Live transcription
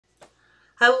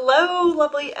Hello,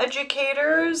 lovely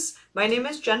educators. My name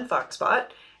is Jen Foxbot,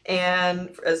 and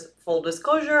as full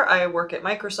disclosure, I work at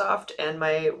Microsoft, and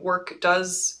my work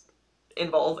does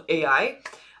involve AI.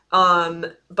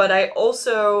 But I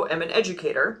also am an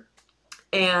educator,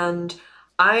 and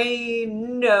I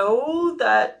know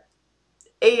that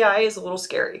AI is a little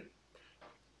scary.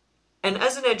 And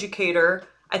as an educator,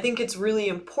 I think it's really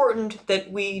important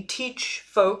that we teach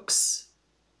folks,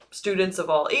 students of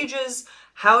all ages,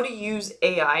 how to use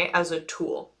AI as a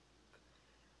tool.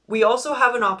 We also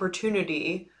have an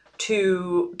opportunity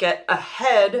to get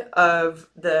ahead of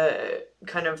the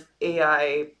kind of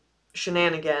AI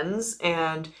shenanigans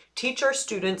and teach our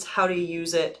students how to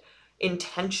use it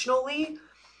intentionally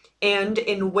and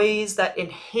in ways that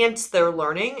enhance their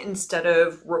learning instead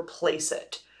of replace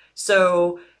it.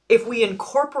 So if we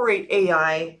incorporate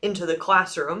AI into the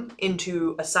classroom,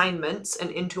 into assignments, and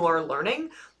into our learning,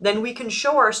 then we can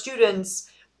show our students,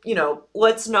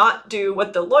 let's not do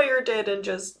what the lawyer did and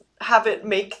just have it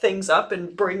make things up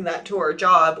and bring that to our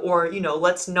job, or,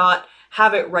 let's not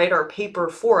have it write our paper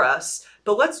for us,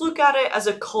 but let's look at it as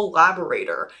a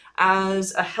collaborator,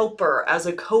 as a helper, as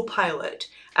a co-pilot,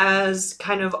 as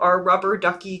kind of our rubber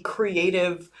ducky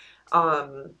creative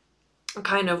kind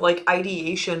of like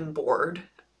ideation board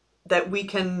that we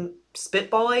can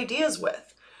spitball ideas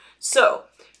with. So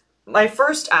my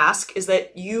first ask is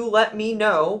that you let me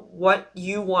know what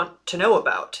you want to know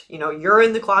about. You're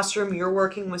in the classroom, you're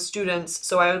working with students,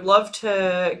 so I would love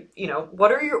to,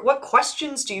 what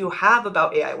questions do you have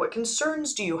about AI? What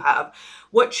concerns do you have?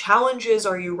 What challenges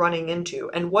are you running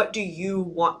into? And what do you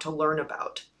want to learn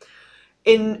about?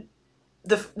 In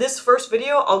this first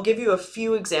video, I'll give you a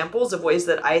few examples of ways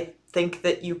that I think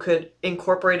that you could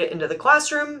incorporate it into the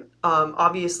classroom.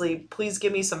 Obviously, please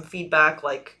give me some feedback.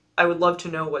 I would love to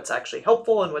know what's actually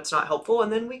helpful and what's not helpful,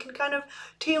 and then we can kind of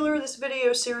tailor this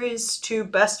video series to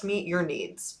best meet your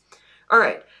needs. All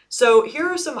right, so here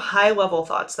are some high-level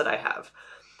thoughts that I have.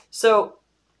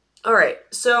 All right,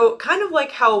 so kind of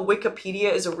like how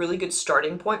Wikipedia is a really good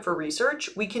starting point for research,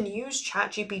 we can use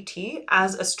ChatGPT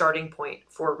as a starting point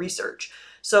for research.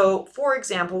 So for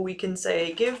example, we can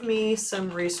say, give me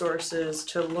some resources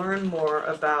to learn more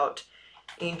about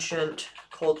ancient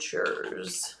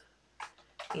cultures,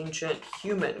 ancient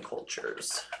human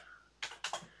cultures.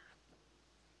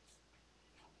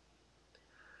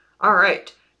 All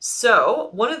right. So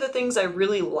one of the things I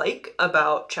really like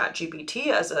about ChatGPT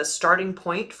as a starting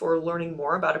point for learning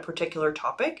more about a particular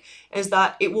topic is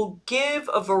that it will give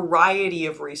a variety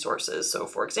of resources. So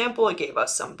for example, it gave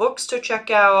us some books to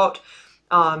check out,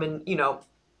 and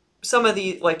some of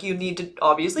the, you need to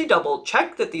obviously double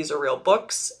check that these are real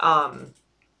books.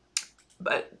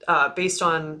 But based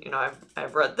on,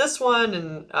 I've read this one,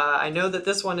 and I know that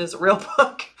this one is a real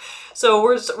book. So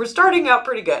we're starting out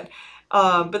pretty good.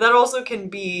 But that also can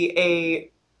be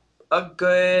a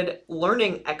good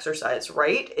learning exercise,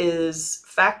 right? Is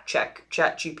fact check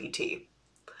ChatGPT.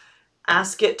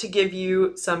 Ask it to give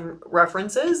you some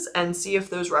references and see if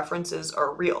those references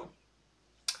are real.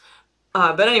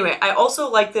 But anyway, I also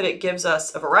like that it gives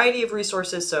us a variety of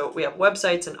resources. So we have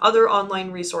websites and other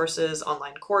online resources,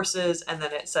 online courses, and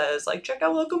then it says check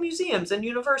out local museums and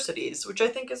universities, which I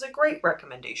think is a great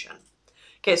recommendation.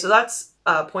 Okay, so that's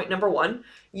point number one.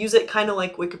 Use it kind of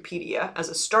like Wikipedia as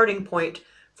a starting point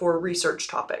for research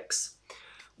topics.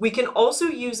 We can also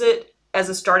use it as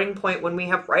a starting point when we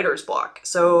have writer's block.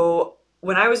 So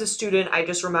when I was a student, I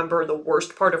just remember the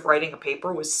worst part of writing a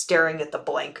paper was staring at the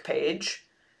blank page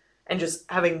and just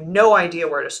having no idea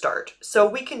where to start. So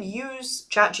we can use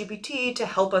ChatGPT to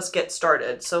help us get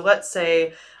started. So let's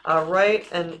say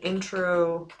write an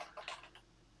introduction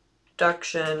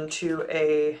to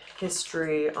a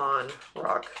history on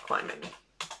rock climbing.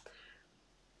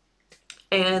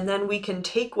 And then we can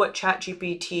take what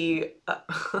ChatGPT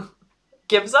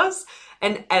gives us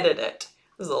and edit it.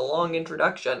 This is a long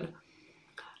introduction.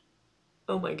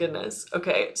 Oh my goodness.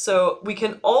 Okay, so we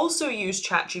can also use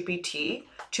ChatGPT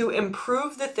to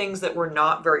improve the things that we're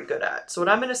not very good at. So what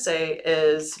I'm going to say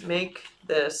is make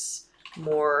this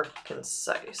more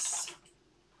concise.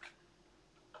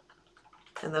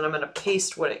 And then I'm going to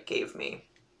paste what it gave me.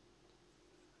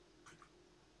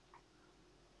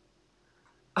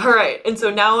 All right, and so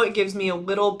now it gives me a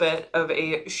little bit of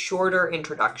a shorter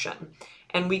introduction.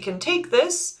 And we can take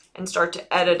this and start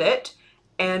to edit it.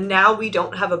 And now we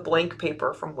don't have a blank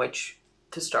paper from which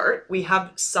to start. We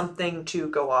have something to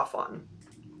go off on.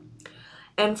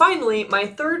 And finally, my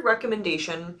third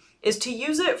recommendation is to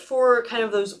use it for kind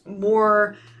of those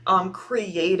more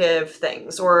creative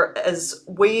things, or as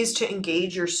ways to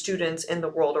engage your students in the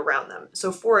world around them.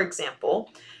 So for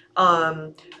example,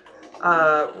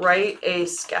 Write a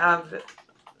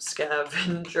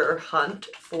scavenger hunt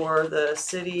for the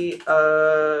city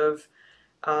of,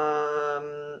 I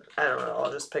don't know,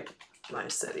 I'll just pick my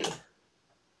city.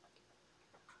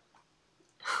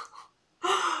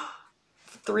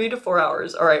 3 to 4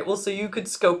 hours. All right, well, so you could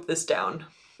scope this down.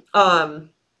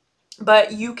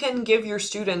 But you can give your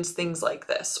students things like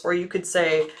this, or you could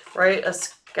say, write a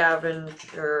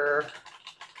scavenger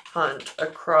hunt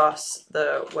across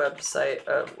the website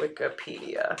of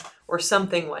Wikipedia, or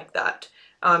something like that.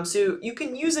 So you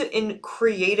can use it in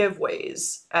creative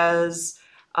ways as,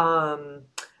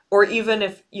 or even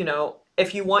if, you know,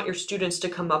 if you want your students to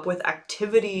come up with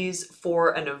activities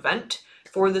for an event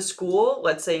for the school,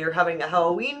 let's say you're having a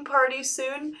Halloween party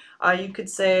soon, you could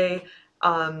say,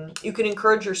 you can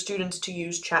encourage your students to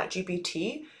use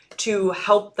ChatGPT to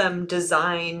help them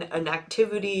design an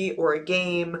activity or a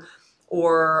game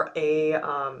or a,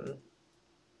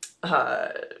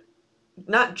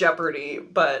 not Jeopardy,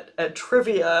 but a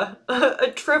trivia,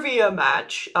 a trivia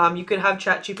match. You could have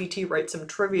ChatGPT write some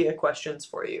trivia questions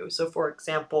for you. So for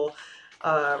example,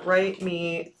 write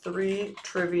me 3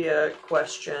 trivia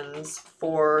questions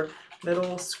for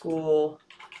middle school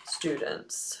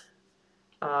students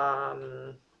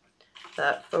that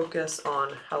focus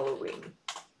on Halloween.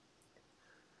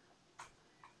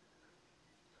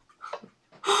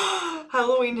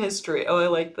 Halloween history. Oh, I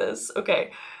like this.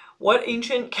 Okay. What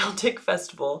ancient Celtic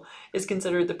festival is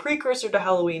considered the precursor to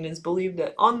Halloween and is believed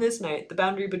that on this night the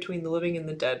boundary between the living and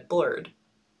the dead blurred?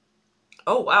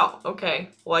 Oh, wow. Okay.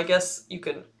 Well, I guess you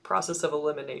can process of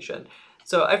elimination.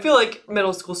 So I feel like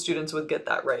middle school students would get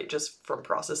that right just from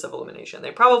process of elimination. They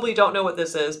probably don't know what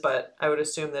this is, but I would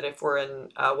assume that if we're in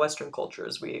Western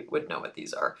cultures, we would know what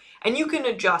these are. And you can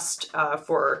adjust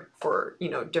for you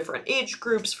know, different age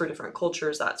groups, for different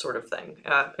cultures, that sort of thing.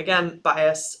 Again,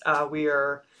 bias. We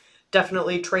are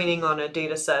definitely training on a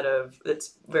data set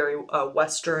that's very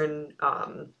Western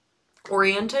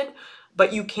oriented,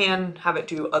 but you can have it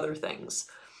do other things.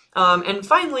 And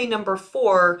finally, number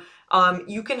 4,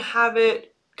 you can have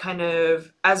it kind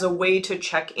of as a way to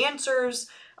check answers.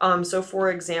 So for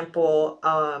example,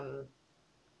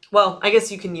 well, I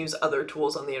guess you can use other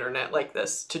tools on the internet like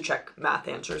this to check math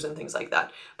answers and things like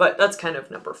that, but that's kind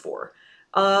of number 4.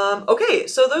 Okay,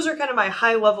 so those are kind of my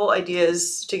high-level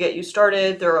ideas to get you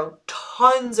started. There are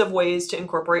tons of ways to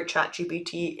incorporate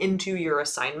ChatGPT into your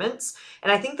assignments,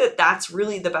 and I think that that's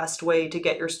really the best way to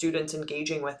get your students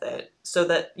engaging with it, so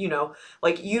that, you know,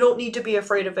 like, you don't need to be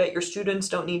afraid of it, your students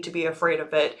don't need to be afraid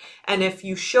of it, and if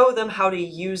you show them how to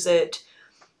use it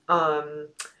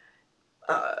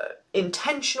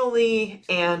intentionally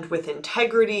and with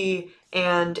integrity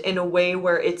and in a way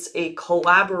where it's a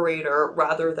collaborator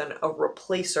rather than a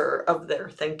replacer of their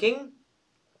thinking,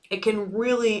 it can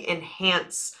really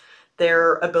enhance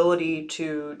their ability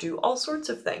to do all sorts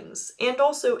of things. And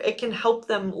also it can help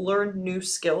them learn new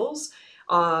skills.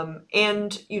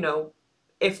 And, you know,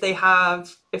 if they're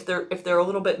a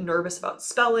little bit nervous about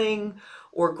spelling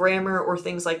or grammar or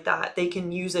things like that, they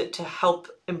can use it to help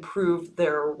improve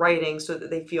their writing so that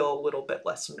they feel a little bit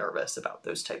less nervous about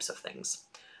those types of things.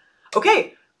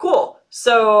 Okay, cool.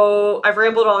 So I've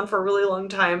rambled on for a really long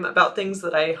time about things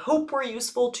that I hope were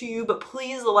useful to you, but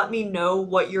please let me know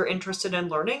what you're interested in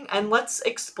learning, and let's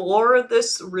explore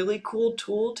this really cool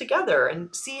tool together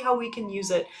and see how we can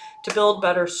use it to build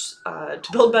better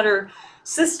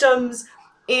systems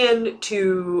and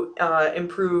to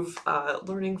improve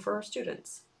learning for our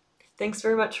students. Thanks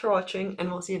very much for watching, and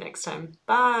we'll see you next time.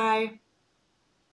 Bye!